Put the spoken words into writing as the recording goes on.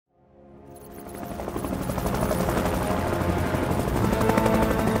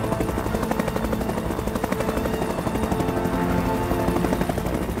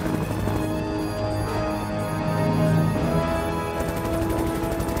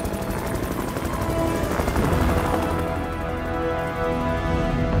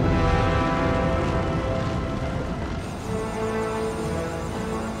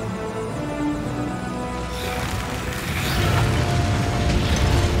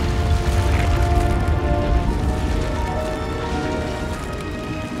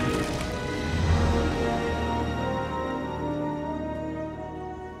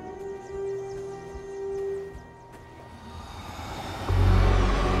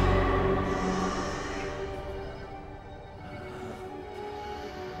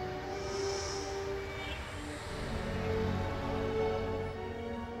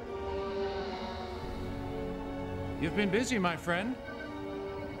You've been busy, my friend.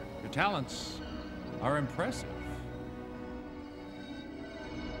 Your talents are impressive.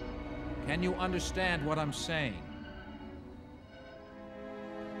 Can you understand what I'm saying?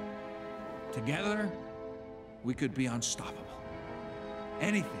 Together, we could be unstoppable.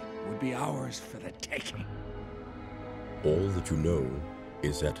 Anything would be ours for the taking. All that you know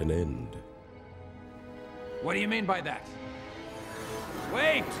is at an end. What do you mean by that?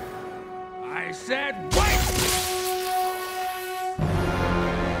 Wait! I said wait!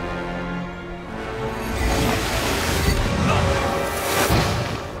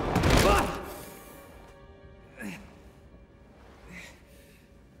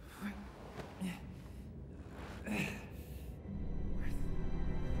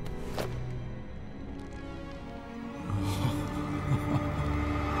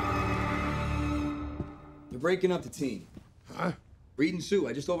 Breaking up the team. Huh? Reed and Sue,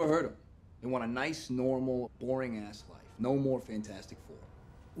 I just overheard them. They want a nice, normal, boring-ass life. No more Fantastic Four.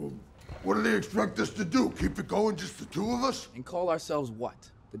 Well, what do they expect us to do? Keep it going, just the two of us? And call ourselves what?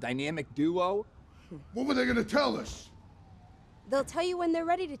 The dynamic duo? What were they gonna tell us? They'll tell you when they're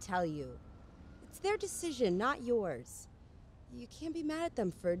ready to tell you. It's their decision, not yours. You can't be mad at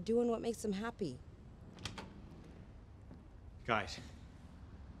them for doing what makes them happy. Guys,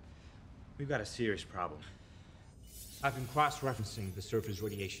 we've got a serious problem. I've been cross-referencing the surface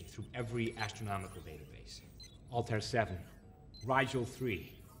radiation through every astronomical database. Altair 7, Rigel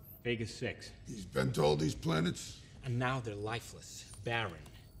 3, Vega 6. He's been to all these planets? And now they're lifeless, barren,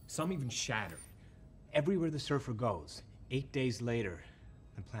 some even shattered. Everywhere the surfer goes, 8 days later,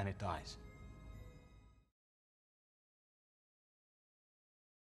 the planet dies.